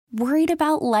Worried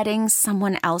about letting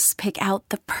someone else pick out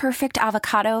the perfect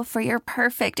avocado for your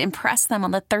perfect impress them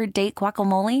on the third date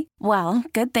guacamole? Well,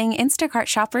 good thing Instacart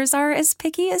shoppers are as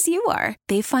picky as you are.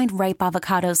 They find ripe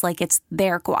avocados like it's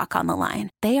their guac on the line.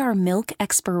 They are milk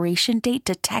expiration date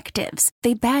detectives.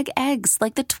 They bag eggs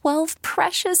like the 12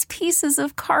 precious pieces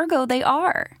of cargo they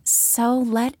are. So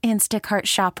let Instacart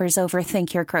shoppers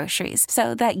overthink your groceries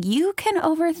so that you can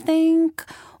overthink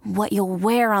what you'll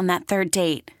wear on that third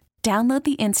date. Download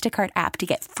the Instacart app to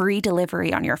get free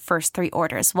delivery on your first 3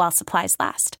 orders while supplies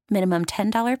last. Minimum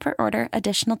 $10 per order.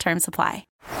 Additional terms apply.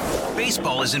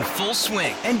 Baseball is in full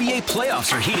swing. NBA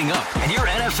playoffs are heating up, and your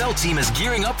NFL team is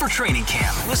gearing up for training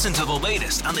camp. Listen to the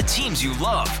latest on the teams you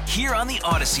love here on the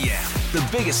Odyssey app. The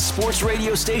biggest sports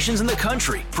radio stations in the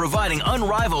country, providing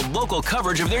unrivaled local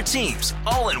coverage of their teams,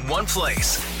 all in one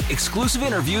place. Exclusive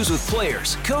interviews with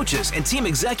players, coaches, and team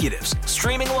executives,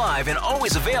 streaming live and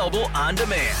always available on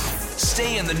demand.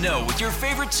 Stay in the know with your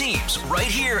favorite teams right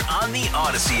here on the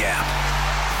Odyssey app.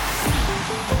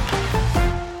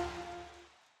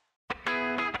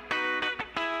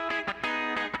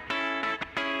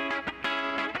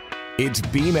 It's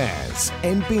Beamaz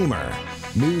and Beamer.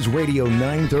 News Radio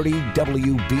 930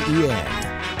 WBEN.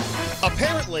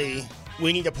 Apparently,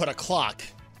 we need to put a clock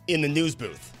in the news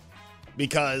booth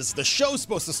because the show's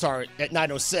supposed to start at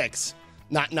 9:06,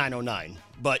 not 9:09.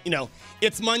 But,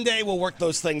 it's Monday. We'll work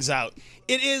those things out.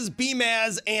 It is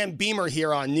Beamaz and Beamer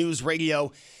here on News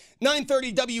Radio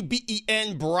 930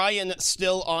 WBEN. Brian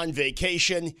still on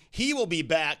vacation. He will be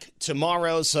back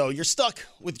tomorrow, so you're stuck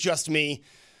with just me.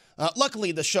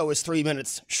 Luckily, the show is 3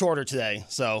 minutes shorter today,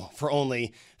 so for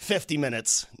only 50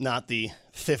 minutes, not the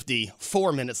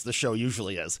 54 minutes the show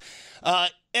usually is.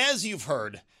 As you've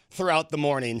heard throughout the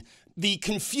morning, the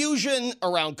confusion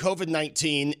around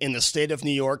COVID-19 in the state of New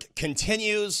York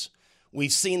continues.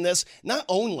 We've seen this not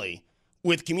only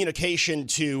with communication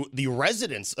to the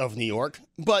residents of New York,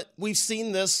 but we've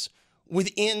seen this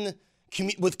with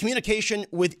communication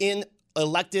within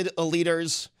elected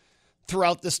leaders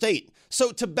throughout the state.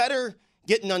 So to better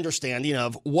get an understanding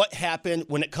of what happened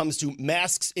when it comes to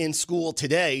masks in school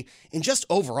today and just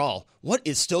overall what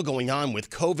is still going on with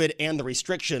COVID and the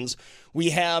restrictions,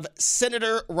 we have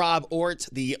Senator Rob Ortt,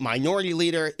 the minority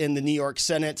leader in the New York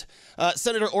Senate.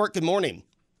 Senator Ortt, good morning.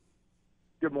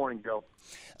 Good morning, Joe.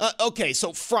 Okay,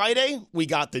 so Friday we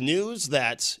got the news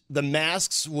that the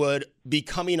masks would be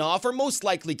coming off, or most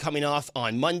likely coming off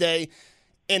on Monday.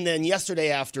 And then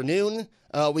yesterday afternoon,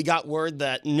 we got word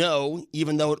that no,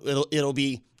 even though it'll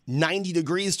be 90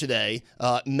 degrees today,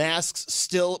 masks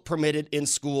still permitted in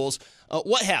schools.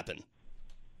 What happened?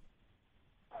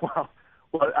 Well,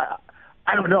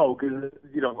 I don't know because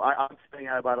I'm saying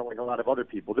about it like a lot of other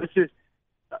people. This is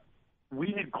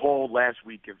we had called last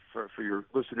week. If for your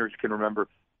listeners can remember,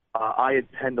 I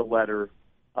had penned a letter.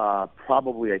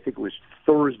 Probably I think it was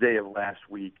Thursday of last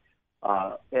week,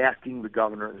 asking the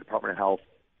governor and the Department of Health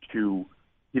to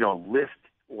lift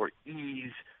or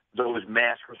ease those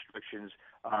mask restrictions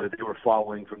that they were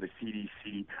following from the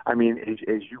CDC. I mean,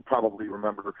 as you probably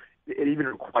remember, it even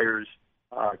requires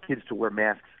kids to wear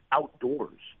masks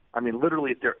outdoors. I mean,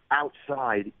 literally, if they're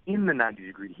outside in the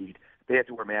 90-degree heat, they have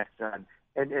to wear masks on,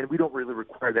 and we don't really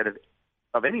require that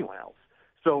of anyone else.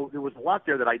 So there was a lot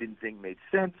there that I didn't think made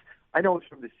sense. I know it's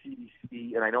from the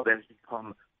CDC, and I know that has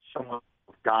become somewhat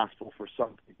of gospel for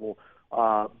some people,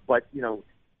 but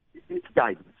it's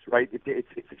guidance, right? It's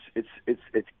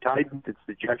guidance, it's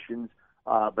suggestions,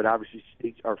 but obviously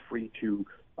states are free to,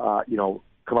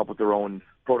 come up with their own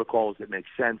protocols that make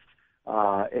sense,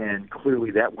 and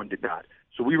clearly that one did not.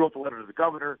 So we wrote the letter to the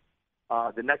governor.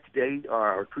 The next day,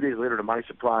 or 2 days later, to my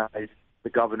surprise, the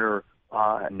governor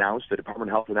announced, the Department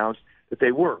of Health announced that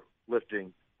they were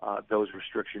lifting those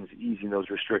restrictions, easing those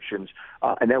restrictions,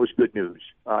 and that was good news,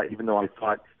 even though I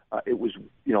thought it was,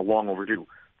 long overdue.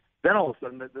 Then all of a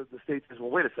sudden, the state says,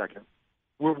 well, wait a second.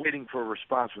 We're waiting for a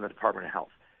response from the Department of Health,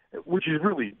 which is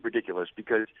really ridiculous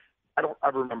because I don't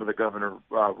ever remember the governor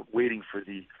waiting for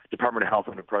the Department of Health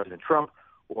under President Trump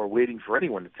or waiting for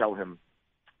anyone to tell him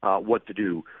what to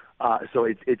do. So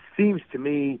it seems to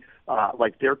me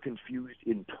like they're confused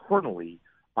internally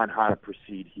on how to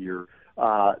proceed here.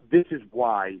 This is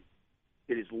why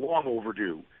it is long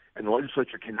overdue, and the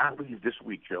legislature cannot leave this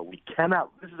week, Joe. We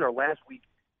cannot. This is our last week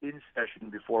in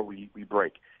session before we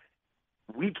break.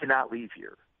 We cannot leave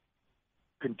here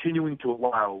continuing to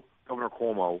allow Governor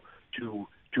Cuomo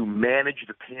to manage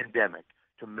the pandemic,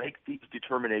 to make these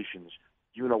determinations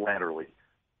unilaterally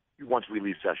once we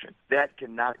leave session. That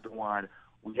cannot go on.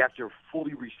 We have to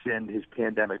fully rescind his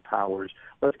pandemic powers.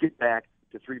 Let's get back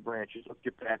to 3 branches. Let's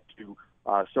get back to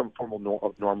some form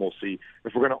of normalcy.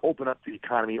 If we're going to open up the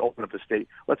economy, open up the state,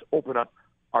 let's open up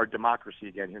our democracy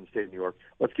again here in the state of New York.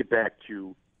 Let's get back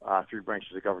to 3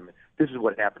 branches of government. This is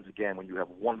what happens again when you have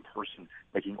one person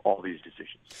making all these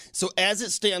decisions. So as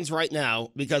it stands right now,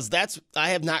 because I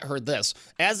have not heard this,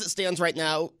 as it stands right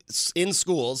now in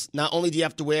schools, not only do you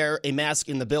have to wear a mask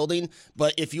in the building,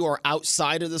 but if you are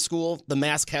outside of the school, the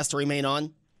mask has to remain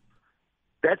on?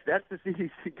 That's the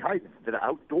CDC guidance, that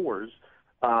outdoors,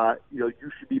 you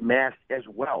should be masked as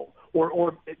well.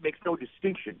 Or it makes no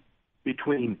distinction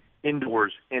between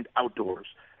indoors and outdoors.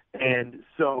 And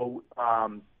so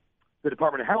the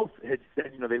Department of Health had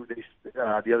said,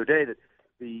 the other day that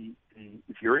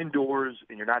if you're indoors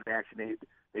and you're not vaccinated,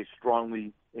 they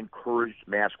strongly encouraged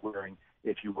mask wearing.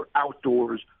 If you were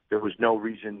outdoors, there was no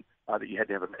reason that you had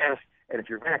to have a mask. And if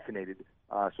you're vaccinated,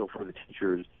 so for the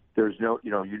teachers, there's no,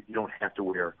 you don't have to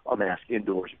wear a mask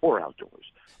indoors or outdoors,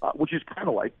 which is kind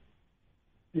of like,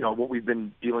 what we've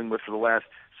been dealing with for the last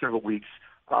several weeks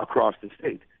across the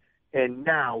state. And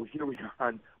now, here we are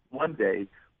on Monday,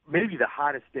 maybe the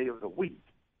hottest day of the week.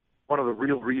 One of the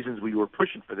real reasons we were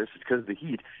pushing for this is because of the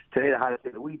heat. Today, the hottest day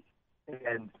of the week.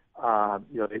 And,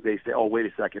 they say, oh, wait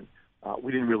a second.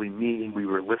 We didn't really mean we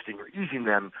were lifting or easing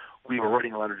them. We were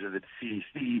writing a letter to the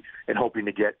CDC and hoping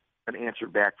to get an answer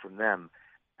back from them.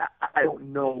 I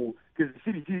don't know, because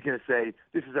the CDC is going to say,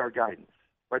 this is our guidance,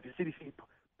 right? The CDC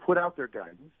put out their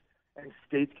guidance, and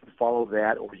states can follow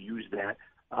that or use that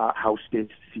how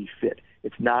states see fit.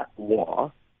 It's not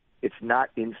law. It's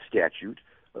not in statute.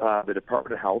 The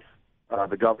Department of Health,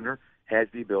 the governor, has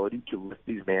the ability to lift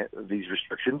these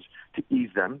restrictions, to ease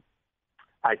them.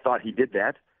 I thought he did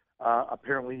that.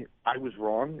 Apparently, I was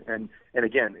wrong. And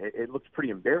again, it looks pretty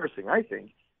embarrassing, I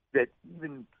think, that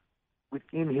even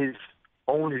within his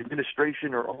own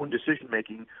administration or own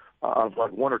decision-making of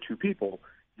like 1 or 2 people,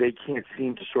 they can't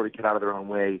seem to sort of get out of their own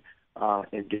way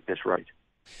and get this right.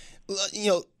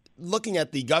 Looking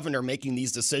at the governor making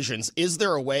these decisions, is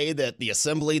there a way that the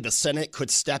Assembly, the Senate could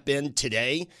step in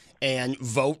today and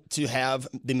vote to have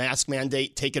the mask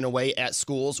mandate taken away at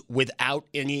schools without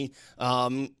any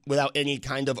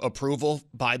kind of approval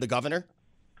by the governor?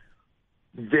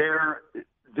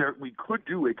 We could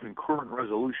do a concurrent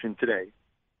resolution today.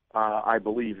 I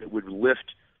believe it would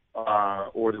lift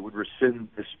or it would rescind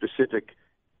the specific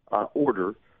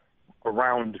order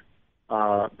around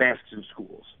masks in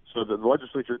schools. So the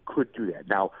legislature could do that.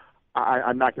 Now,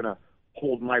 I'm not going to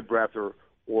hold my breath or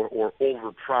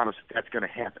overpromise that that's going to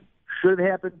happen. Should it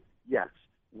happen? Yes.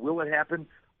 Will it happen?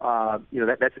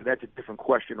 That's a different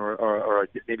question, or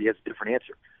maybe has a different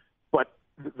answer. But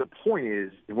the point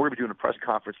is, and we're going to be doing a press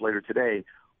conference later today,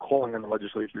 calling on the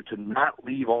legislature to not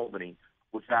leave Albany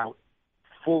without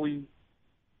fully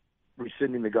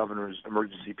rescinding the governor's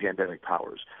emergency pandemic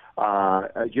powers.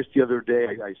 Just the other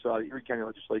day, I saw the Erie County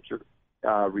legislature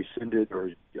rescinded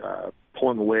or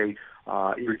pulling away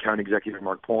Erie County Executive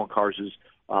Mark Poloncarz's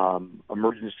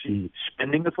emergency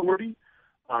spending authority,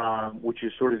 which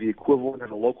is sort of the equivalent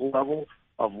at a local level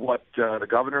of what the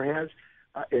governor has.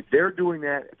 If they're doing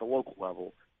that at the local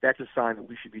level, that's a sign that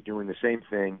we should be doing the same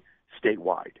thing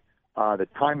statewide. The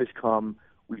time has come.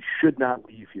 We should not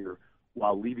leave here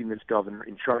while leaving this governor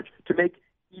in charge to make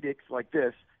edicts like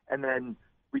this and then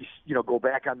go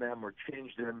back on them or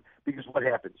change them, because what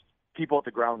happens? People at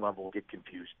the ground level get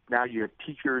confused. Now you have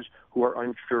teachers who are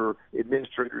unsure,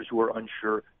 administrators who are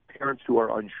unsure, parents who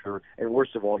are unsure, and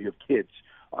worst of all, you have kids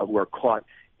who are caught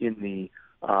in the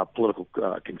political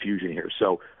confusion here.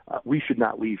 So we should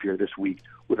not leave here this week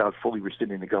without fully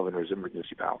rescinding the governor's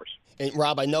emergency powers. And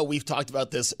Rob, I know we've talked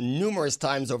about this numerous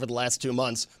times over the last 2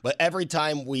 months, but every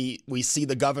time we see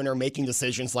the governor making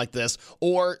decisions like this,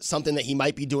 or something that he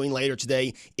might be doing later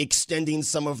today, extending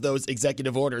some of those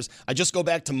executive orders, I just go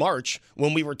back to March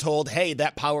when we were told, hey,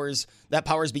 that power's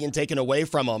being taken away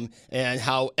from him, and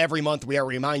how every month we are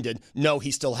reminded, no,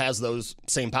 he still has those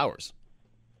same powers.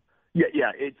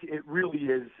 Yeah, it really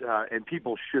is, and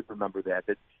people should remember that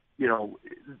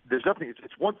there's nothing.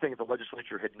 It's one thing if the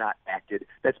legislature had not acted,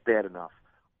 that's bad enough,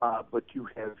 but you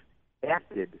have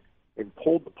acted and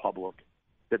told the public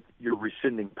that you're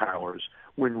rescinding powers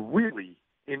when really,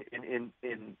 in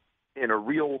a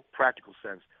real practical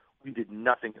sense, we did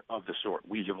nothing of the sort.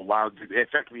 We have allowed, in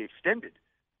fact, we extended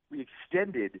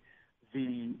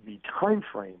the time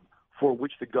frame for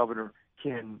which the governor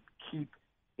can keep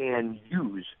and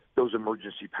use those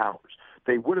emergency powers.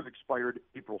 They would have expired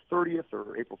April 30th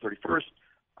or April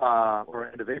 31st or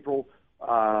end of April,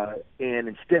 and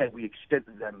instead we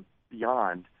extended them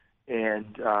beyond.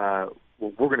 And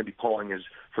what we're going to be calling is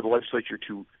for the legislature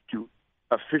to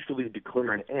officially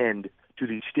declare an end to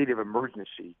the state of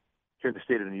emergency here in the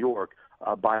state of New York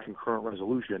by concurrent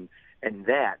resolution, and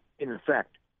that, in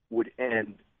effect, would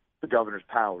end the governor's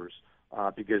powers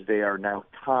because they are now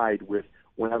tied with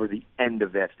whenever the end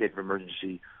of that state of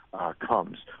emergency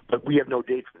comes. But we have no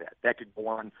date for that. That could go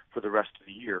on for the rest of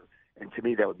the year, and to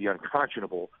me that would be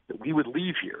unconscionable that we would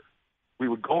leave here. We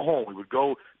would go home. We would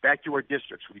go back to our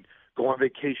districts. We'd go on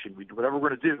vacation. We'd do whatever we're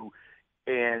going to do,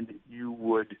 and you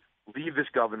would leave this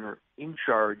governor in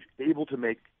charge, able to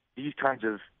make these kinds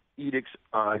of edicts,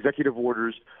 executive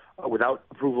orders without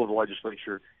approval of the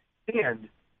legislature, and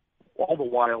all the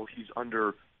while he's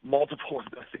under multiple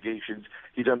investigations.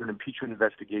 He's under an impeachment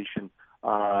investigation.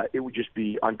 It would just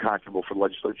be unconscionable for the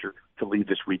legislature to leave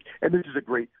this week. And this is a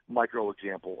great micro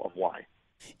example of why.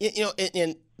 You know,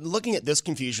 and looking at this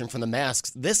confusion from the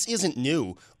masks, this isn't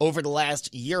new over the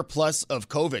last year plus of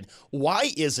COVID. Why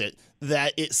is it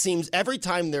that it seems every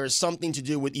time there is something to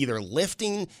do with either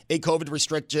lifting a COVID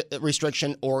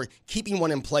restriction or keeping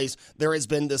one in place, there has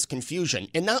been this confusion?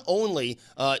 And not only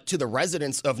to the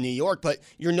residents of New York, but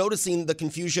you're noticing the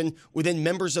confusion within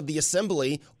members of the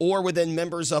assembly or within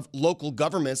members of local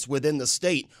governments within the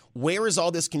state. Where is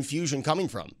all this confusion coming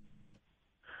from?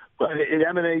 Well, it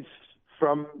emanates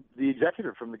from the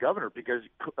executive, from the governor, because,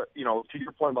 you know, to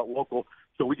your point about local,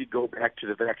 so we could go back to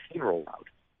the vaccine rollout,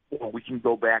 or we can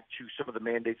go back to some of the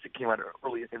mandates that came out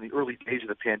in the early days of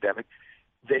the pandemic.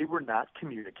 They were not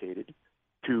communicated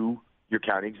to your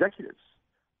county executives.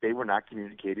 They were not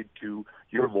communicated to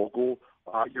your local,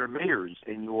 your mayors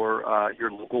and your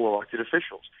local elected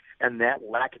officials. And that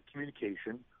lack of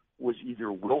communication was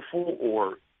either willful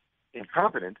or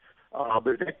incompetent.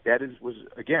 But was,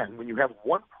 again, when you have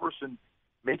one person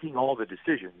making all the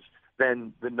decisions,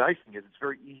 then the nice thing is it's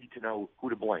very easy to know who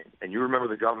to blame. And you remember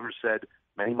the governor said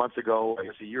many months ago, I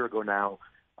guess a year ago now,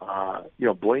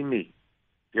 blame me.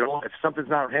 You know, if something's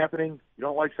not happening, you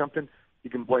don't like something, you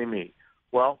can blame me.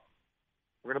 Well,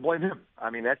 we're going to blame him.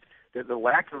 I mean, that's the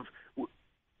lack of.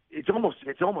 It's almost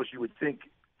you would think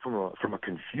from a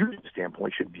confusion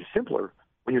standpoint should be simpler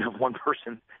when you have one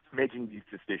person making these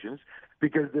decisions,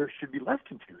 because there should be less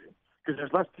confusion because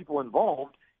there's less people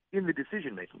involved in the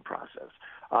decision-making process.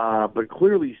 But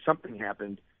clearly something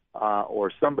happened or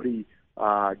somebody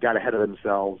got ahead of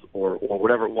themselves or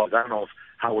whatever it was. I don't know if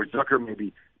Howard Zucker,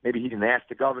 maybe he didn't ask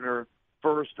the governor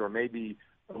first, or maybe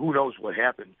who knows what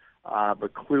happened.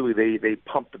 But clearly they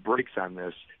pumped the brakes on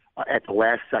this at the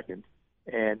last second,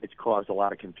 and it's caused a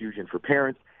lot of confusion for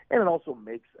parents. And it also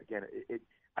makes, again,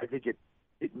 I think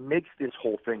it makes this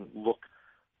whole thing look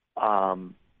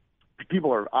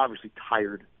people are obviously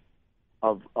tired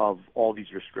of all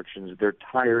these restrictions. They're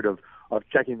tired of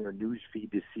checking their news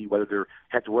feed to see whether they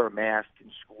have to wear a mask in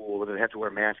school, whether they have to wear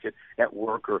a mask at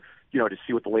work, or, you know, to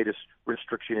see what the latest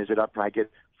restriction is. Can I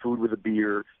get food with a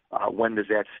beer? When does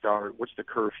that start? What's the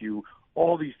curfew?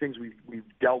 All these things we've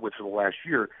dealt with for the last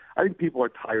year. I think people are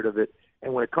tired of it.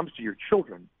 And when it comes to your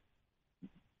children,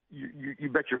 you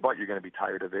bet your butt you're going to be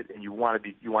tired of it, and you want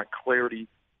clarity.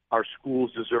 Our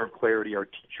schools deserve clarity. Our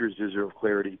teachers deserve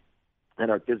clarity. And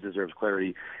our kids deserve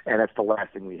clarity, and that's the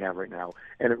last thing we have right now.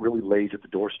 And it really lays at the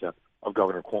doorstep of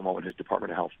Governor Cuomo and his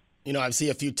Department of Health. You know, I've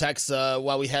seen a few texts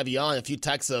while we have you on, a few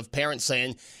texts of parents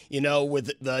saying, you know,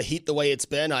 with the heat the way it's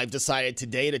been, I've decided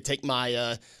today to take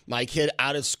my kid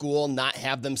out of school, not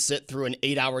have them sit through an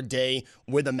 8-hour day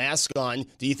with a mask on.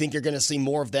 Do you think you're going to see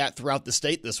more of that throughout the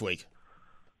state this week?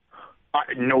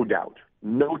 No doubt.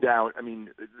 No doubt. I mean,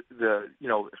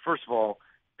 first of all,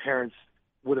 parents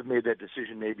would have made that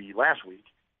decision maybe last week,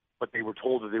 but they were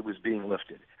told that it was being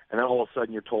lifted. And then all of a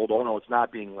sudden you're told, oh, no, it's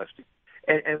not being lifted.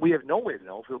 And we have no way to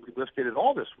know if it will be lifted at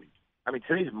all this week. I mean,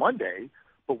 today's Monday,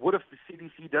 but what if the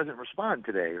CDC doesn't respond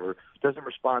today or doesn't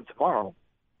respond tomorrow?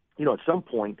 You know, at some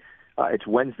point, it's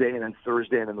Wednesday and then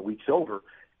Thursday and then the week's over.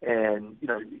 And, you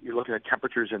know, you're looking at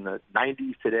temperatures in the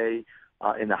 90s today,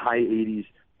 in the high 80s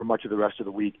for much of the rest of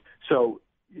the week. So,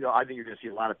 you know, I think you're going to see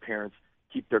a lot of parents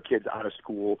keep their kids out of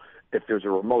school. If there's a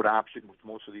remote option, which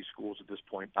most of these schools at this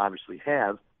point obviously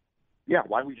have,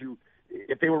 why would you,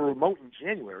 if they were remote in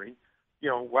January, you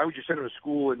know, why would you send them to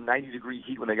school in 90-degree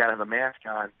heat when they got to have a mask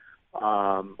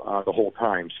on the whole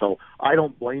time? So I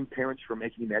don't blame parents for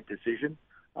making that decision.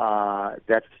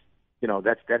 That's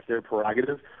their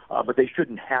prerogative, but they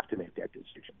shouldn't have to make that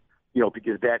decision, you know,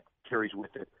 because that carries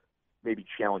with it maybe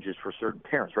challenges for certain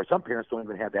parents, right? Some parents don't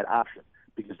even have that option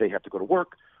because they have to go to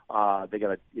work. They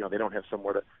don't have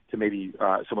somewhere to maybe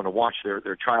someone to watch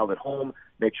their child at home,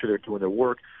 make sure they're doing their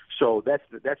work. So that's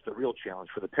the real challenge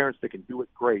for the parents. They can do it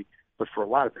great, but for a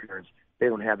lot of parents, they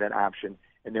don't have that option,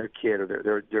 and their kid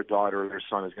or their daughter or their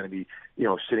son is going to be, you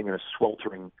know, sitting in a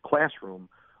sweltering classroom.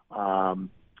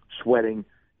 sweating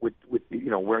with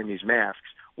wearing these masks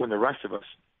when the rest of us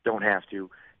don't have to,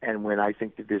 and when I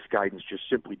think that this guidance just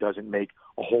simply doesn't make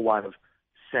a whole lot of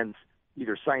sense,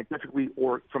 either scientifically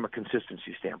or from a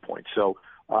consistency standpoint. So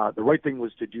the right thing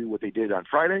was to do what they did on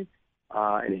Friday,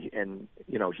 and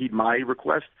heed my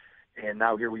request. And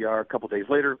now here we are a couple days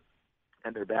later,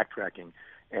 and they're backtracking.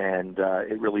 And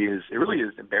it really is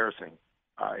embarrassing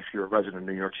if you're a resident of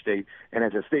New York State. And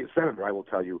as a state senator, I will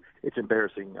tell you, it's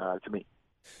embarrassing to me.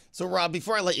 So, Rob,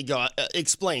 before I let you go,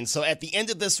 explain. So at the end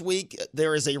of this week,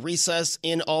 there is a recess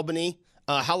in Albany.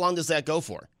 How long does that go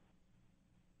for?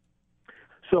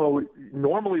 So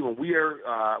normally when we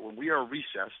are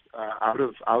recessed out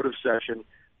of session,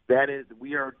 that is,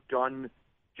 we are done.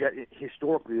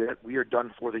 Historically, we are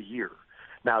done for the year.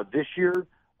 Now this year,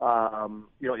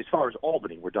 as far as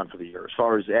Albany, we're done for the year. As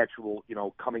far as actual,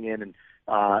 coming in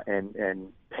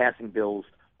and passing bills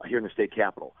here in the state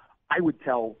capitol, I would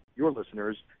tell your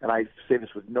listeners, and I say this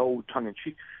with no tongue in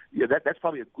cheek, that's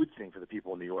probably a good thing for the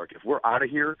people in New York. If we're out of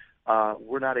here,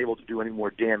 we're not able to do any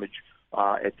more damage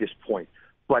at this point.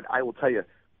 But I will tell you,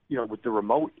 with the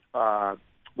remote,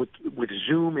 with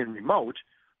Zoom and remote,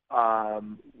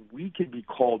 we can be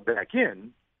called back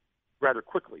in rather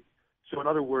quickly. So in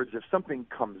other words, if something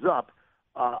comes up,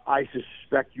 I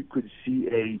suspect you could see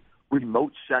a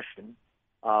remote session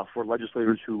for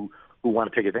legislators who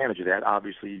want to take advantage of that.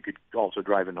 Obviously, you could also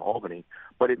drive into Albany,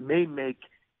 but it may make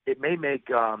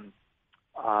a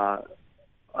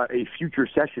future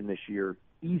session this year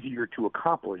easier to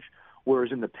accomplish.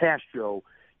 Whereas in the past, Joe,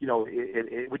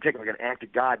 it would take like an act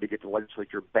of God to get the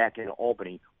legislature back in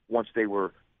Albany once they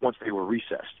were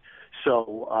recessed.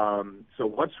 So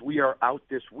once we are out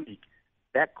this week,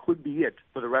 that could be it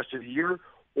for the rest of the year,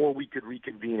 or we could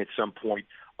reconvene at some point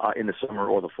in the summer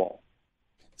or the fall.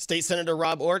 State Senator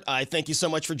Rob Ortt, I thank you so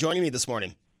much for joining me this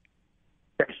morning.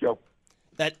 Thanks, Joe.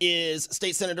 That is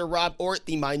State Senator Rob Ortt,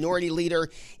 the minority leader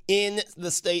in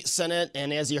the state Senate.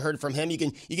 And as you heard from him, you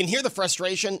can hear the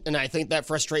frustration. And I think that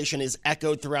frustration is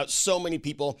echoed throughout so many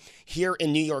people here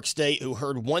in New York State who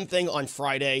heard one thing on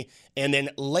Friday and then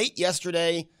late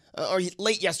yesterday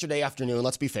afternoon,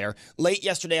 let's be fair, late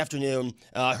yesterday afternoon,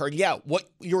 heard, what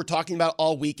you were talking about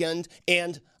all weekend.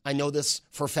 And I know this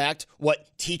for a fact,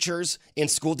 what teachers in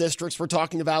school districts were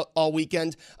talking about all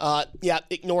weekend.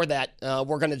 Ignore that.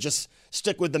 We're going to just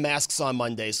stick with the masks on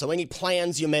Monday. So any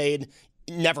plans you made,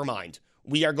 never mind.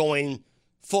 We are going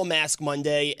full mask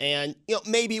Monday, and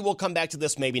maybe we'll come back to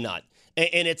this, maybe not.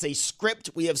 And it's a script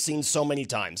we have seen so many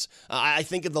times. I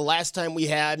think of the last time we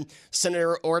had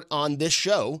Senator Ortt on this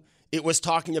show, it was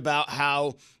talking about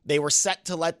how they were set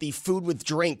to let the food with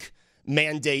drink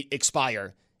mandate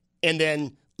expire. And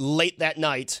then late that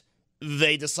night,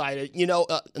 they decided,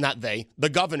 the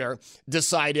governor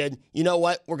decided,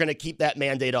 we're going to keep that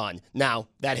mandate on. Now,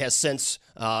 that has since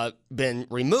been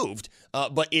removed,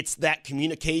 but it's that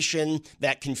communication,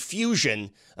 that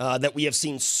confusion that we have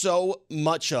seen so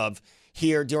much of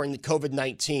here during the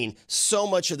COVID-19, so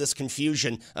much of this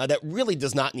confusion that really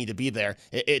does not need to be there.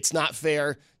 It's not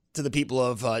fair to the people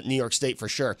of New York State for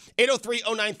sure.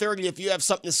 803-0930 if you have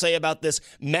something to say about this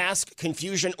mask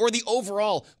confusion or the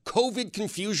overall COVID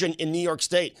confusion in New York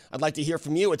State. I'd like to hear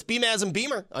from you. It's Beamaz and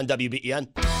Beamer on WBEN.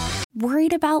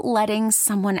 Worried about letting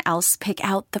someone else pick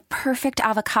out the perfect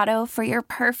avocado for your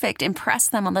perfect impress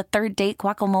them on the third date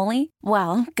guacamole?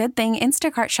 Well, good thing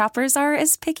Instacart shoppers are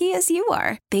as picky as you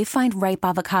are. They find ripe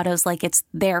avocados like it's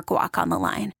their guac on the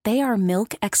line. They are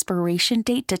milk expiration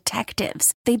date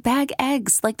detectives. They bag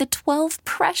eggs like the 12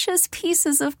 precious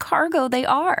pieces of cargo they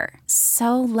are.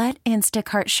 So let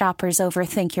Instacart shoppers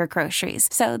overthink your groceries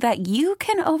so that you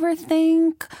can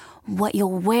overthink what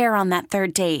you'll wear on that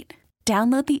third date.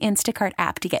 Download the Instacart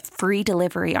app to get free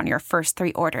delivery on your first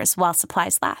 3 orders while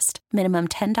supplies last. Minimum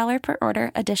 $10 per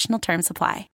order. Additional terms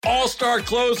apply. All-star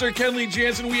closer Kenley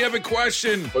Jansen, we have a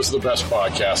question. What's the best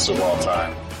podcast of all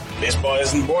time? Baseball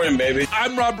isn't boring, baby.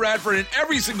 I'm Rob Bradford, and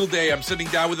every single day I'm sitting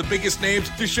down with the biggest names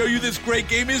to show you this great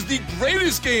game is the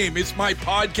greatest game. It's my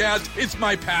podcast. It's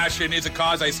my passion. It's a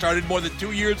cause I started more than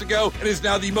 2 years ago and is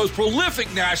now the most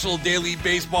prolific national daily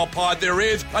baseball pod there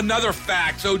is. Another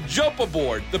fact, so jump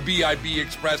aboard the BIB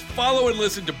Express. Follow and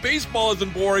listen to Baseball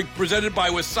Isn't Boring, presented by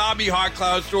Wasabi Hot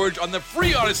Cloud Storage on the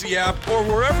free Odyssey app or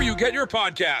wherever you get your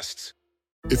podcasts.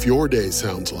 If your day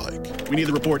sounds like... We need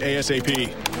the report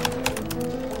ASAP.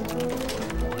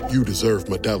 You deserve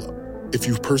Modelo. If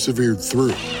you've persevered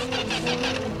through,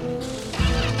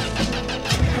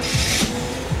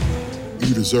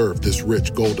 you deserve this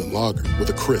rich golden lager with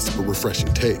a crisp but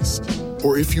refreshing taste.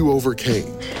 Or if you overcame.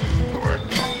 2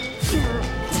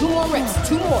 more reps,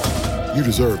 2 more. You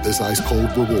deserve this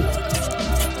ice-cold reward.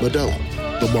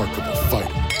 Modelo, the mark of a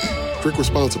fighter. Drink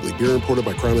responsibly. Beer imported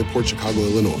by Crown Imports, Chicago,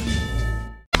 Illinois.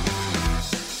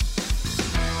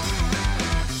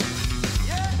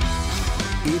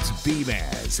 It's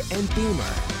Beamaz and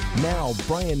Beamer. Now,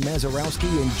 Brian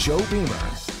Mazarowski and Joe Beamer.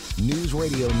 News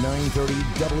Radio 930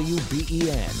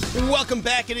 WBEN. Welcome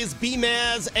back. It is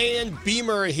Beamaz and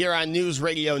Beamer here on News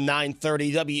Radio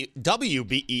 930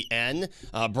 WBEN.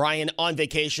 Brian on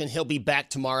vacation. He'll be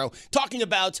back tomorrow talking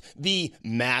about the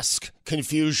mask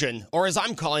confusion, or as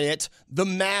I'm calling it, the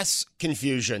mass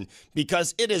confusion,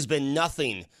 because it has been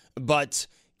nothing but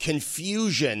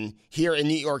confusion here in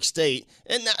New York State,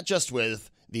 and not just with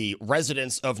the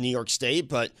residents of New York State,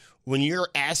 but when you're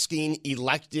asking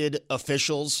elected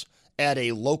officials at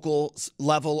a local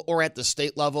level or at the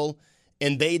state level,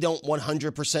 and they don't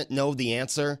 100% know the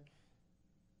answer,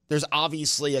 there's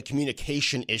obviously a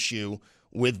communication issue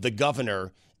with the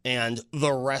governor and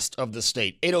the rest of the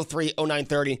state.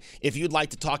 803-0930, if you'd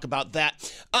like to talk about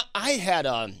that. I had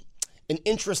an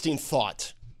interesting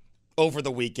thought over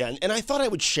the weekend, and I thought I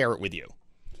would share it with you.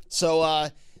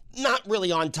 So, not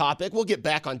really on topic. We'll get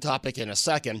back on topic in a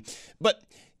second. But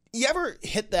you ever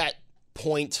hit that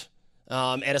point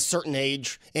at a certain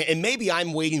age, and maybe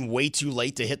I'm waiting way too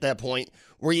late to hit that point,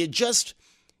 where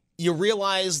you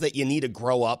realize that you need to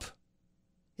grow up?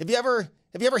 Have you ever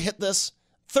hit this?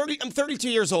 I'm 32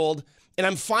 years old, and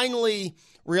I'm finally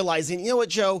realizing, you know what,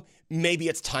 Joe? Maybe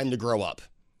it's time to grow up.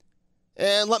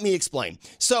 And let me explain.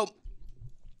 So,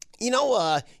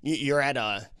 you're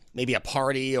at maybe a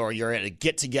party, or you're at a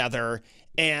get-together,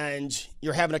 and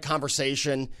you're having a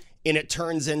conversation, and it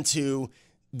turns into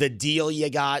the deal you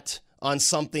got on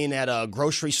something at a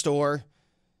grocery store.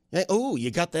 Oh,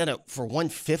 you got that for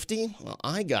 $150? Well,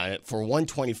 I got it for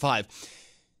 $125.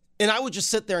 And I would just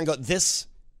sit there and go, this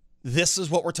is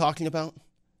what we're talking about?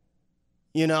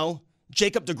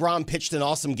 Jacob deGrom pitched an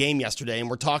awesome game yesterday, and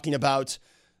we're talking about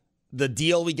the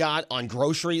deal we got on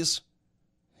groceries.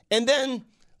 And then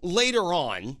later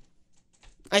on,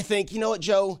 I think, you know what,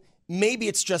 Joe? Maybe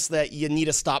it's just that you need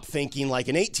to stop thinking like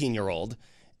an 18-year-old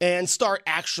and start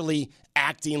actually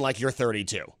acting like you're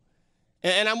 32.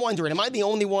 And I'm wondering, am I the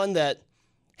only one that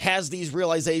has these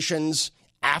realizations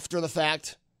after the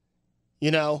fact?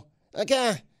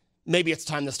 Maybe it's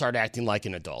time to start acting like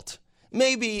an adult.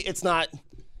 Maybe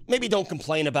don't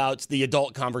complain about the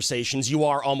adult conversations. You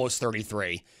are almost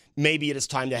 33. Maybe it is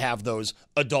time to have those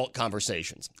adult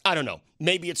conversations. I don't know.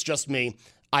 Maybe it's just me.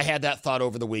 I had that thought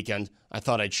over the weekend. I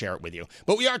thought I'd share it with you.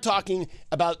 But we are talking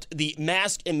about the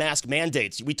mask and mask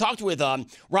mandates. We talked with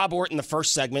Rob Orton in the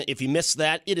first segment. If you missed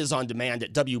that, it is on demand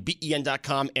at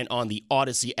WBEN.com and on the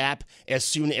Odyssey app as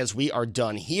soon as we are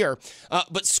done here.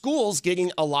 But schools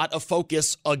getting a lot of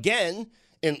focus again.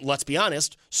 And let's be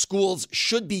honest, schools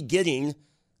should be getting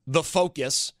the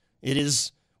focus.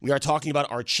 We are talking about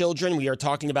our children. We are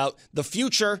talking about the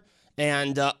future.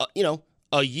 And, a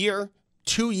year,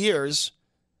 2 years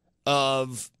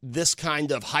of this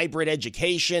kind of hybrid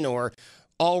education or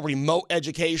all remote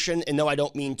education. And no, I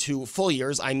don't mean 2 full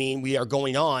years. I mean, we are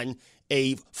going on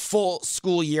a full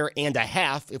school year and a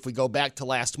half if we go back to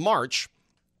last March.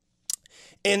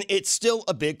 And it's still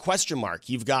a big question mark.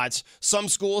 You've got some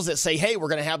schools that say, hey, we're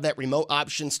going to have that remote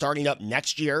option starting up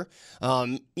next year.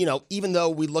 Even though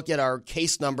we look at our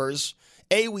case numbers,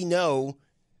 we know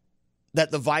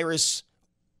that the virus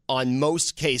on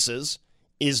most cases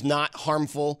is not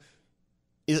harmful,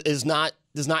 does not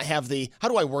have the, how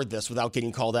do I word this without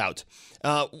getting called out?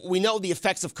 We know the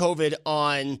effects of COVID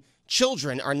on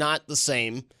children are not the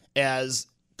same as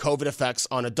COVID effects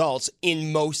on adults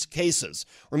in most cases.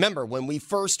 Remember, when we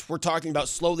first were talking about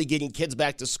slowly getting kids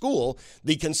back to school,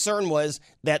 the concern was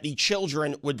that the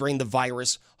children would bring the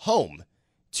virus home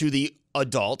to the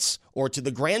adults or to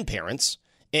the grandparents,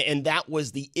 and that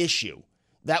was the issue.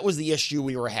 That was the issue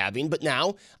we were having. But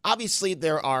now, obviously,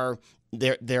 there are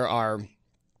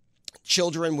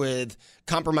children with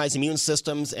compromised immune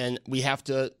systems, and we have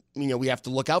to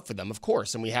look out for them, of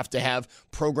course, and we have to have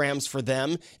programs for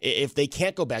them if they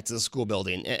can't go back to the school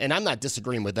building. And I'm not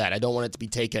disagreeing with that. I don't want it to be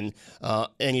taken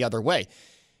any other way.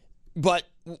 But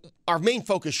our main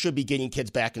focus should be getting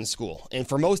kids back in school. And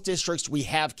for most districts, we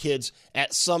have kids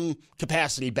at some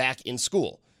capacity back in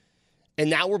school. And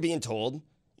now we're being told,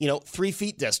 3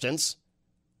 feet distance.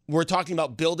 We're talking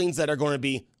about buildings that are going to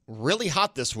be really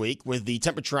hot this week with the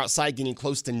temperature outside getting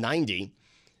close to 90.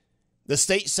 The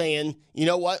state saying, you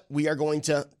know what, we are going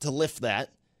to lift that.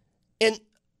 And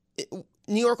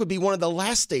New York would be one of the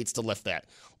last states to lift that.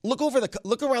 Look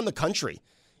around the country.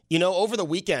 Over the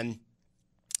weekend,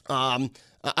 I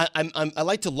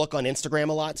like to look on Instagram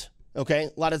a lot. Okay,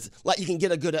 you can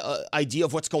get a good idea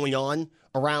of what's going on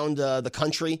around the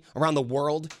country, around the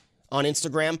world on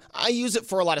Instagram. I use it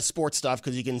for a lot of sports stuff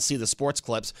because you can see the sports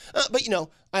clips. But,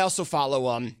 I also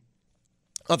follow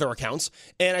other accounts.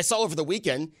 And I saw over the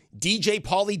weekend, DJ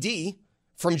Pauly D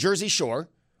from Jersey Shore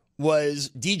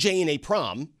was DJing a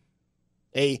prom,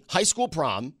 a high school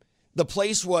prom. The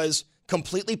place was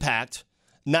completely packed,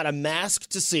 not a mask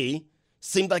to see.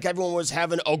 Seemed like everyone was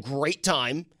having a great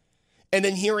time. And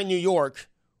then here in New York,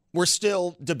 we're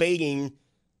still debating,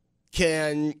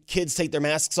 can kids take their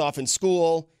masks off in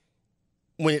school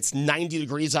when it's 90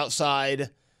 degrees outside?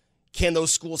 Can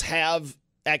those schools have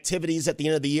activities at the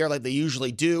end of the year like they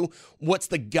usually do? What's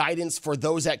the guidance for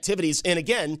those activities? And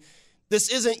again, this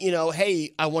isn't,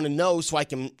 hey, I want to know so I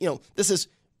can,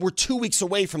 we're 2 weeks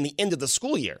away from the end of the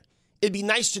school year. It'd be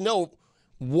nice to know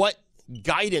what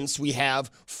guidance we have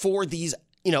for these,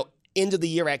 end of the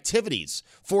year activities,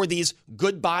 for these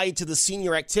goodbye to the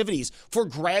senior activities, for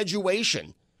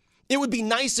graduation. It would be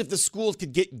nice if the schools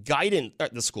could get guidance,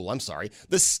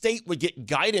 the state would get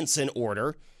guidance in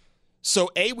order. So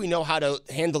A, we know how to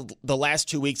handle the last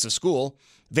 2 weeks of school.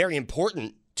 Very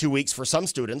important 2 weeks for some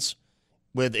students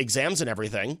with exams and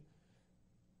everything.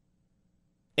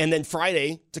 And then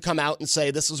Friday to come out and say,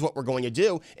 this is what we're going to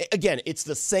do. Again, it's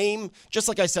the same, just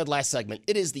like I said last segment,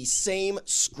 it is the same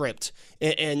script.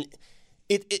 And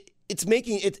it's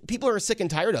making it, people are sick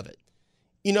and tired of it.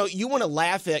 You want to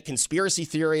laugh at conspiracy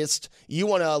theorists. You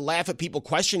want to laugh at people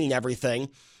questioning everything.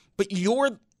 But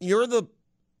you're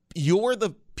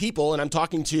the people, and I'm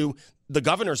talking to the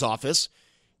governor's office,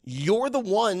 you're the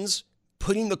ones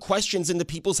putting the questions into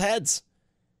people's heads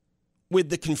with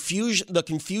the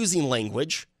confusing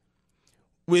language,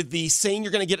 with the saying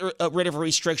you're going to get rid of a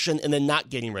restriction and then not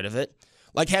getting rid of it,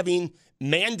 like having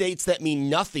mandates that mean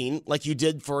nothing, like you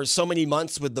did for so many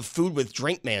months with the food with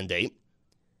drink mandate.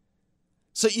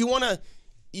 So you want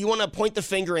to point the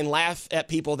finger and laugh at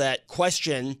people that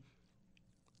question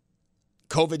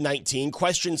COVID-19,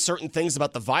 question certain things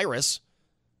about the virus.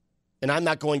 And I'm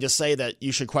not going to say that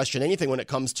you should question anything when it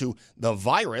comes to the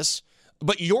virus,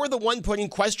 but you're the one putting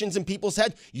questions in people's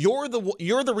head. You're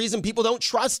the reason people don't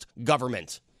trust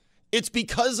government. It's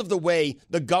because of the way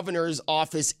the governor's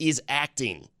office is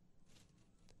acting.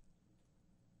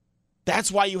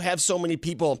 That's why you have so many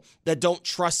people that don't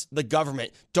trust the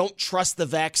government, don't trust the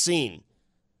vaccine.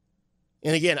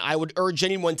 And again, I would urge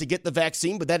anyone to get the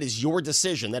vaccine, but that is your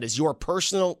decision. That is your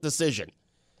personal decision.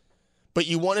 But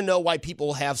you want to know why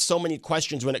people have so many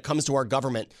questions when it comes to our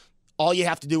government. All you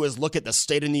have to do is look at the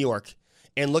state of New York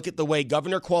and look at the way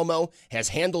Governor Cuomo has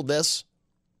handled this.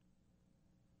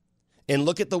 And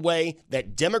look at the way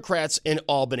that Democrats in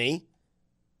Albany,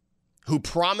 who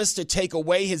promised to take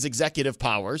away his executive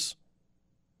powers,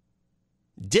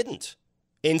 didn't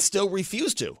and still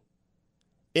refuse to.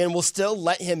 And will still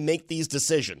let him make these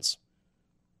decisions.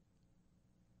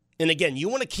 And again, you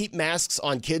want to keep masks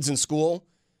on kids in school?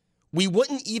 We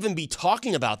wouldn't even be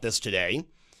talking about this today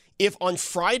if on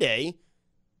Friday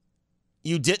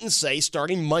you didn't say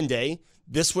starting Monday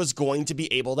this was going to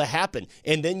be able to happen.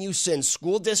 And then you send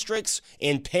school districts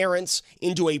and parents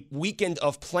into a weekend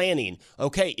of planning.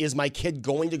 Okay, is my kid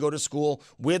going to go to school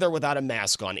with or without a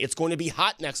mask on? It's going to be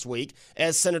hot next week,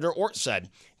 as Senator Ort said.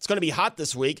 It's going to be hot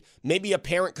this week. Maybe a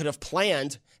parent could have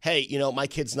planned, hey, my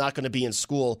kid's not going to be in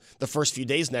school the first few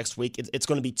days next week. It's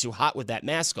going to be too hot with that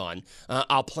mask on.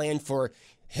 I'll plan for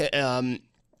them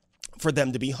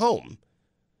to be home.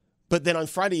 But then on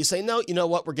Friday, you say, no, you know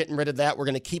what? We're getting rid of that. We're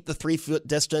going to keep the 3-foot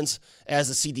distance. As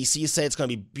the CDC say, it's going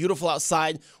to be beautiful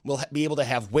outside. We'll be able to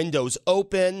have windows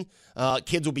open.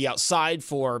 Kids will be outside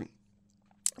for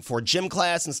gym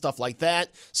class and stuff like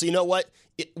that. So you know what?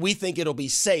 We think it'll be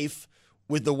safe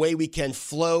with the way we can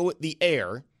flow the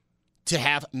air to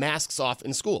have masks off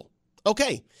in school.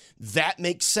 Okay, that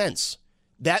makes sense.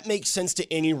 That makes sense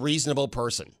to any reasonable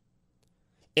person.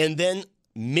 And then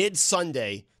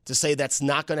mid-Sunday, to say that's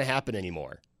not going to happen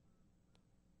anymore.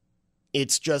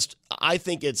 It's just, I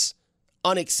think it's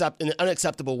an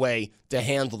unacceptable way to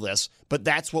handle this, but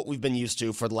that's what we've been used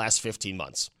to for the last 15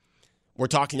 months. We're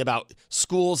talking about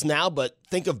schools now, but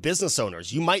think of business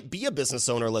owners. You might be a business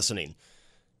owner listening,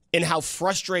 and how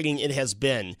frustrating it has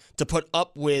been to put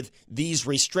up with these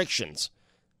restrictions.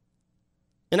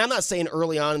 And I'm not saying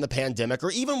early on in the pandemic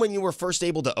or even when you were first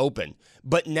able to open,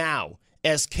 but now,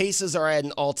 as cases are at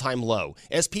an all-time low,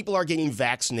 as people are getting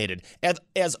vaccinated,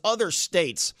 as other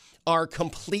states are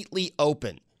completely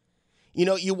open.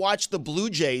 You watch the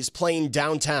Blue Jays playing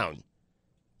downtown,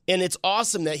 And it's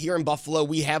awesome that here in Buffalo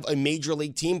we have a Major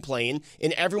League team playing,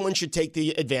 and everyone should take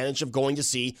the advantage of going to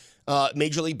see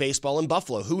Major League Baseball in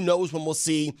Buffalo. Who knows when we'll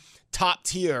see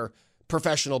top-tier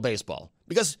professional baseball?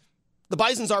 Because the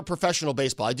Bisons are professional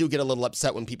baseball. I do get a little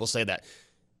upset when people say that.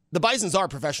 The Bisons are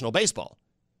professional baseball.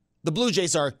 The Blue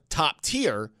Jays are top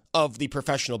tier of the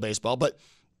professional baseball, but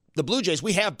the Blue Jays,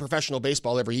 we have professional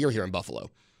baseball every year here in Buffalo.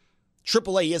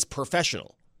 AAA is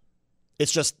professional.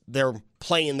 It's just they're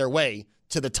playing their way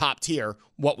to the top tier,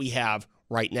 what we have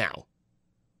right now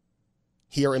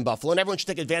here in Buffalo, and everyone should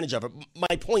take advantage of it.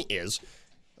 My point is,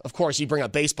 of course, you bring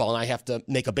up baseball, and I have to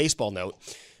make a baseball note.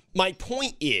 My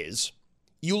point is,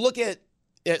 you look at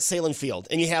Salem Field,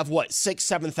 and you have,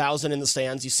 7,000 in the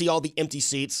stands. You see all the empty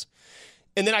seats.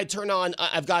 And then I turn on,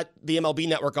 I've got the MLB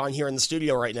Network on here in the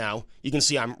studio right now. You can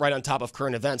see I'm right on top of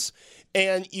current events.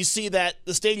 And you see that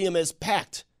the stadium is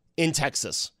packed in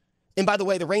Texas. And by the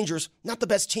way, the Rangers, not the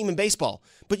best team in baseball,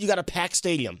 but you got a packed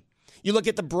stadium. You look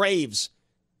at the Braves,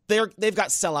 they've got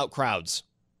sellout crowds.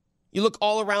 You look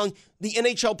all around the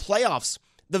NHL playoffs.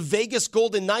 The Vegas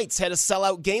Golden Knights had a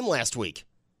sellout game last week.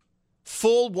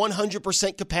 Full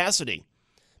 100% capacity.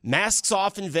 Masks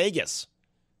off in Vegas.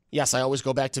 Yes, I always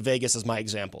go back to Vegas as my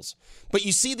examples. But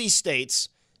you see these states,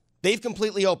 they've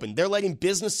completely opened. They're letting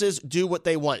businesses do what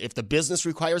they want. If the business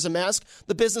requires a mask,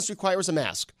 the business requires a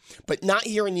mask. But not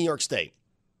here in New York State.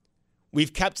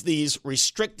 We've kept these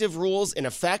restrictive rules in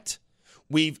effect.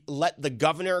 We've let the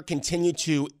governor continue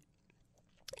to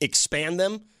expand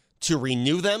them, to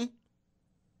renew them.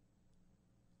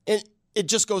 And it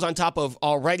just goes on top of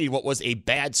already what was a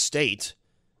bad state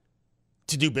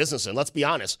to do business in. Let's be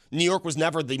honest. New York was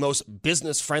never the most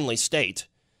business-friendly state.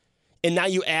 And now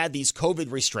you add these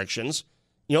COVID restrictions,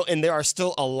 and there are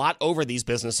still a lot over these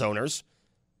business owners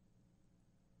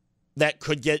that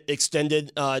could get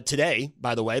extended today,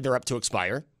 by the way. They're up to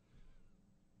expire.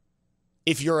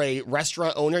 If you're a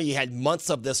restaurant owner, you had months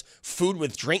of this food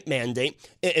with drink mandate.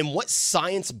 And what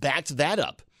science backed that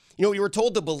up? We were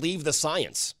told to believe the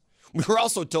science. We were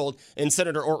also told, and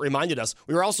Senator Ort reminded us,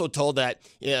 we were also told that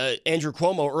Andrew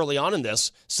Cuomo early on in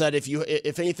this said,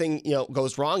 if anything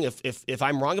goes wrong, if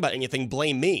I'm wrong about anything,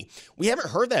 blame me. We haven't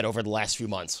heard that over the last few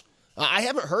months. I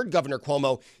haven't heard Governor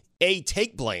Cuomo,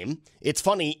 take blame. It's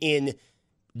funny, in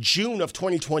June of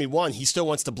 2021, he still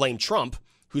wants to blame Trump,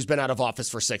 who's been out of office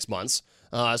for 6 months.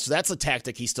 So that's a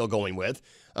tactic he's still going with.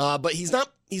 But he's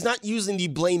not using the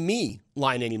blame me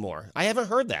line anymore. I haven't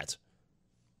heard that.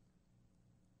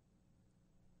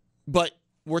 But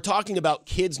we're talking about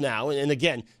kids now, and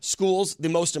again, school's the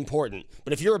most important.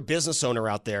 But if you're a business owner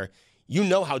out there, you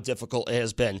know how difficult it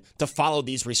has been to follow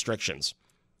these restrictions.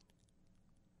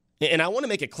 And I want to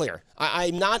make it clear,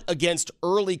 I'm not against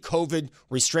early COVID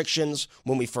restrictions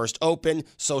when we first opened,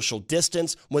 social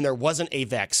distance, when there wasn't a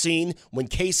vaccine, when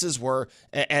cases were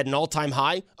at an all-time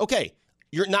high. Okay,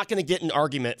 you're not going to get an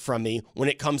argument from me when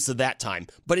it comes to that time,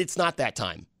 but it's not that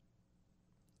time.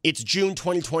 It's June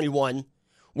 2021.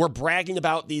 We're bragging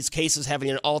about these cases having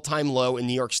an all-time low in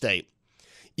New York State.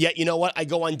 Yet, you know what? I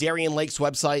go on Darien Lake's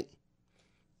website.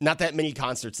 Not that many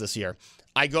concerts this year.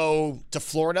 I go to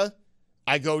Florida.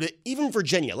 I go to even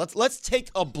Virginia. Let's take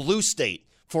a blue state,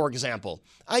 for example.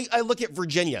 I look at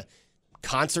Virginia.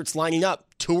 Concerts lining up.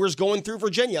 Tours going through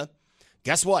Virginia.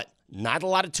 Guess what? Not a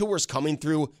lot of tours coming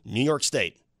through New York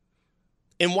State.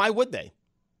 And why would they?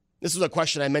 This is a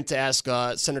question I meant to ask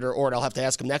Senator Ort. I'll have to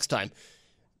ask him next time.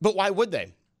 But why would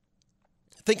they?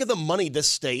 Think of the money this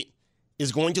state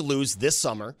is going to lose this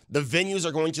summer. The venues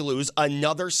are going to lose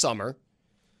another summer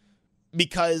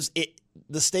because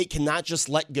the state cannot just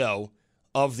let go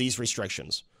of these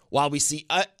restrictions. While we see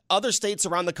other states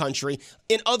around the country,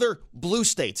 in other blue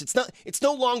states, it's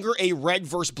no longer a red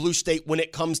versus blue state when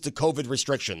it comes to COVID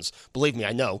restrictions. Believe me,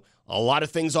 I know a lot of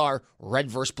things are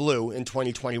red versus blue in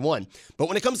 2021. But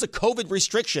when it comes to COVID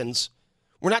restrictions,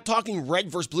 we're not talking red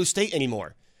versus blue state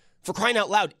anymore. For crying out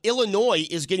loud, Illinois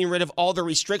is getting rid of all the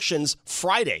restrictions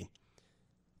Friday.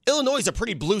 Illinois is a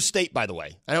pretty blue state, by the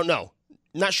way. I don't know.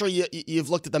 Not sure you've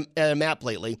looked at a map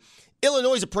lately.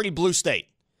 Illinois is a pretty blue state.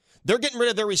 They're getting rid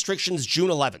of their restrictions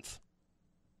June 11th.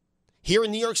 Here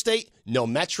in New York State, no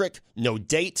metric, no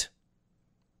date.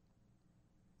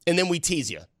 And then we tease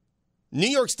you. New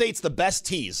York State's the best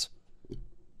tease.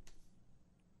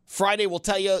 Friday will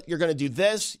tell you you're going to do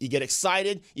this. You get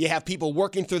excited. You have people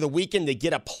working through the weekend to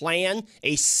get a plan,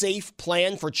 a safe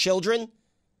plan for children,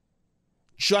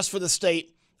 just for the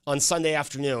state on Sunday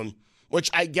afternoon, which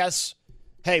I guess,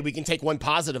 hey, we can take one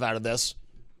positive out of this.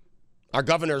 Our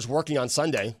governor is working on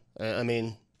Sunday. I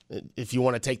mean, if you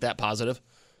want to take that positive.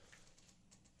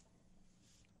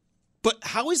 But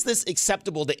how is this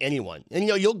acceptable to anyone? And,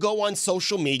 you'll go on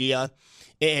social media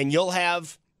and you'll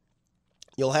have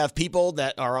people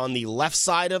that are on the left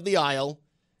side of the aisle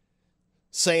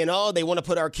saying, oh, they want to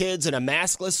put our kids in a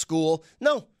maskless school.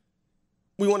 No,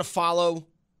 we want to follow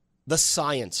the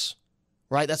science,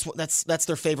 right? That's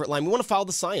their favorite line. We want to follow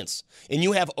the science. And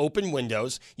you have open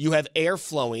windows. You have air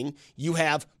flowing. You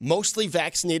have mostly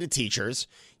vaccinated teachers.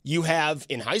 You have,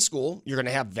 in high school, you're going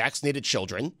to have vaccinated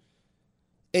children.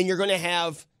 And you're going to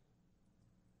have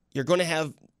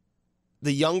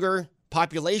the younger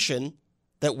population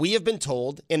that we have been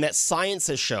told and that science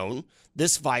has shown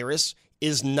this virus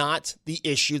is not the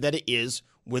issue that it is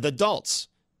with adults.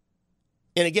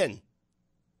 And again,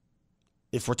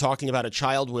 if we're talking about a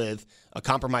child with a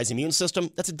compromised immune system,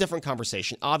 that's a different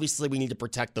conversation. Obviously, we need to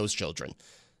protect those children.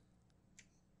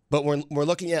 But we're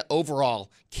looking at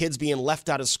overall kids being left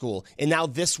out of school. And now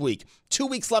this week, 2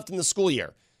 weeks left in the school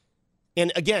year.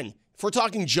 And again, if we're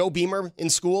talking Joe Beamer in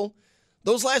school,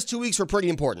 those last 2 weeks were pretty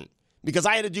important because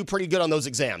I had to do pretty good on those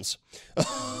exams.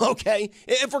 Okay?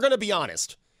 If we're going to be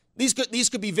honest, these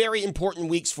could be very important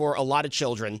weeks for a lot of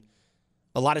children,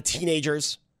 a lot of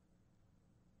teenagers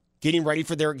getting ready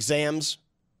for their exams,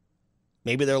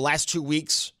 maybe their last 2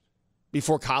 weeks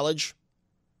before college.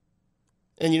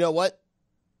 And you know what?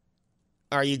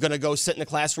 Are you going to go sit in a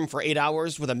classroom for 8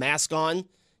 hours with a mask on,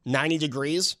 90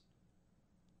 degrees?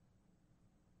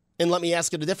 And let me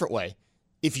ask it a different way.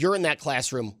 If you're in that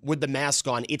classroom with the mask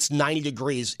on, it's 90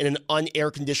 degrees in an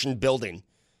un-air-conditioned building.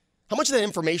 How much of that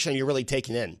information are you really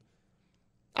taking in?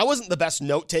 I wasn't the best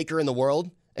note taker in the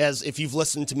world, as if you've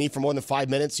listened to me for more than 5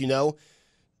 minutes, I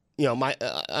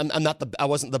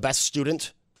wasn't the best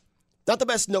student, not the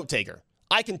best note taker.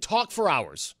 I can talk for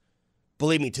hours,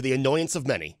 believe me, to the annoyance of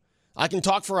many. I can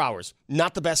talk for hours,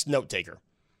 not the best note taker.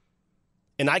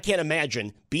 And I can't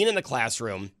imagine being in a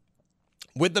classroom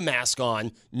with the mask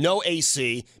on, no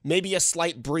AC, maybe a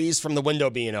slight breeze from the window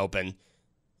being open,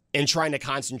 and trying to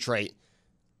concentrate.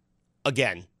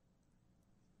 Again,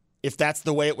 if that's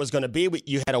the way it was going to be,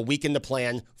 you had a weekend to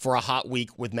plan for a hot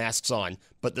week with masks on.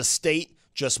 But the state,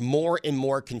 just more and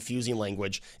more confusing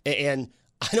language. And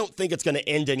I don't think it's going to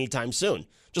end anytime soon.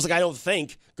 Just like I don't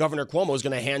think Governor Cuomo is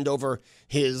going to hand over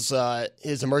his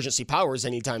emergency powers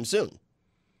anytime soon.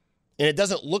 And it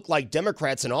doesn't look like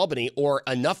Democrats in Albany, or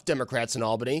enough Democrats in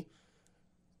Albany,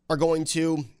 are going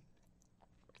to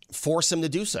force him to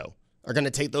do so, are going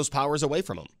to take those powers away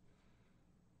from him.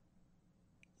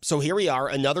 So here we are,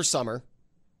 another summer,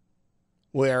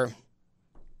 where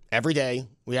every day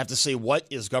we have to see what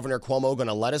is Governor Cuomo going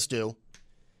to let us do.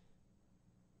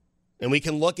 And we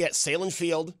can look at Salem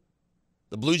Field,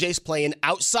 the Blue Jays playing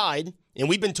outside, and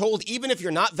we've been told even if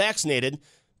you're not vaccinated,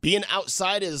 being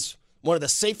outside is one of the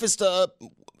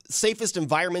safest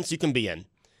environments you can be in.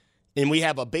 And we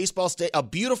have a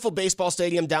beautiful baseball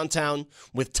stadium downtown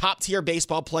with top-tier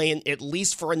baseball playing at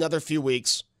least for another few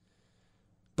weeks.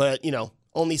 But,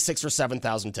 only 6,000 or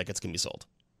 7,000 tickets can be sold.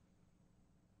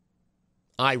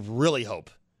 I really hope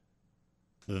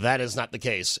that is not the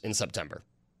case in September.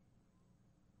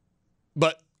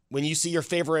 But when you see your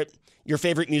favorite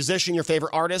musician, your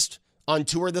favorite artist on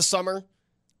tour this summer,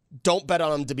 don't bet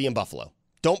on them to be in Buffalo.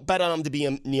 Don't bet on them to be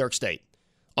in New York State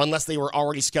unless they were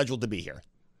already scheduled to be here.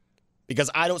 Because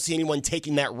I don't see anyone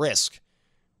taking that risk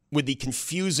with the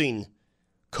confusing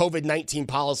COVID-19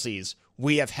 policies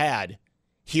we have had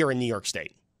here in New York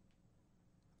State.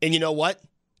 And you know what?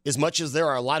 As much as there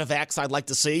are a lot of acts I'd like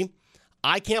to see,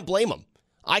 I can't blame them.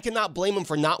 I cannot blame them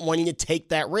for not wanting to take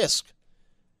that risk.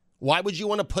 Why would you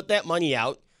want to put that money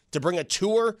out to bring a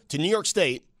tour to New York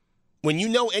State when you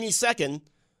know any second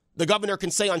the governor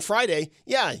can say on Friday,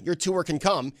 yeah, your tour can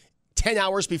come 10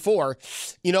 hours before.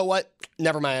 You know what?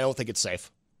 Never mind. I don't think it's safe.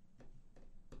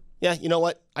 Yeah, you know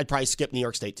what? I'd probably skip New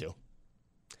York State too.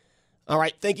 All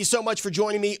right. Thank you so much for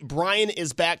joining me. Brian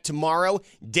is back tomorrow.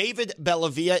 David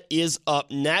Bellavia is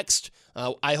up next.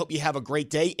 I hope you have a great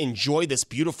day. Enjoy this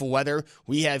beautiful weather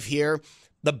we have here.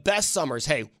 The best summers.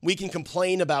 Hey, we can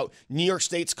complain about New York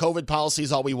State's COVID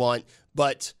policies all we want,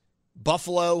 but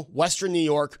Buffalo, Western New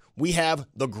York, we have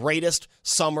the greatest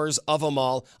summers of them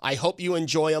all. I hope you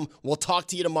enjoy them. We'll talk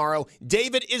to you tomorrow.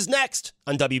 David is next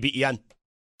on WBEN.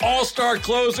 All-star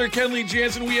closer Kenley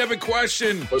Jansen, we have a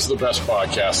question. What's the best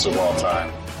podcast of all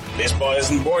time? Baseball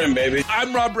isn't boring, baby.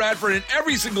 I'm Rob Bradford, and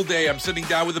every single day I'm sitting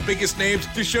down with the biggest names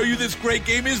to show you this great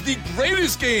game is the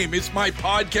greatest game. It's my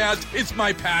podcast. It's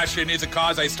my passion. It's a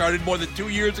cause I started more than 2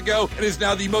 years ago and is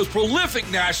now the most prolific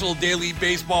national daily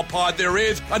baseball pod there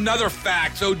is. Another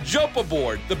fact, so jump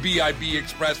aboard the BIB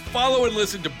Express. Follow and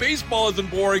listen to Baseball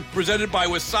Isn't Boring, presented by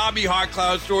Wasabi Hot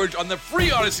Cloud Storage on the free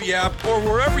Odyssey app or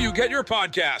wherever you get your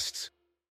podcasts.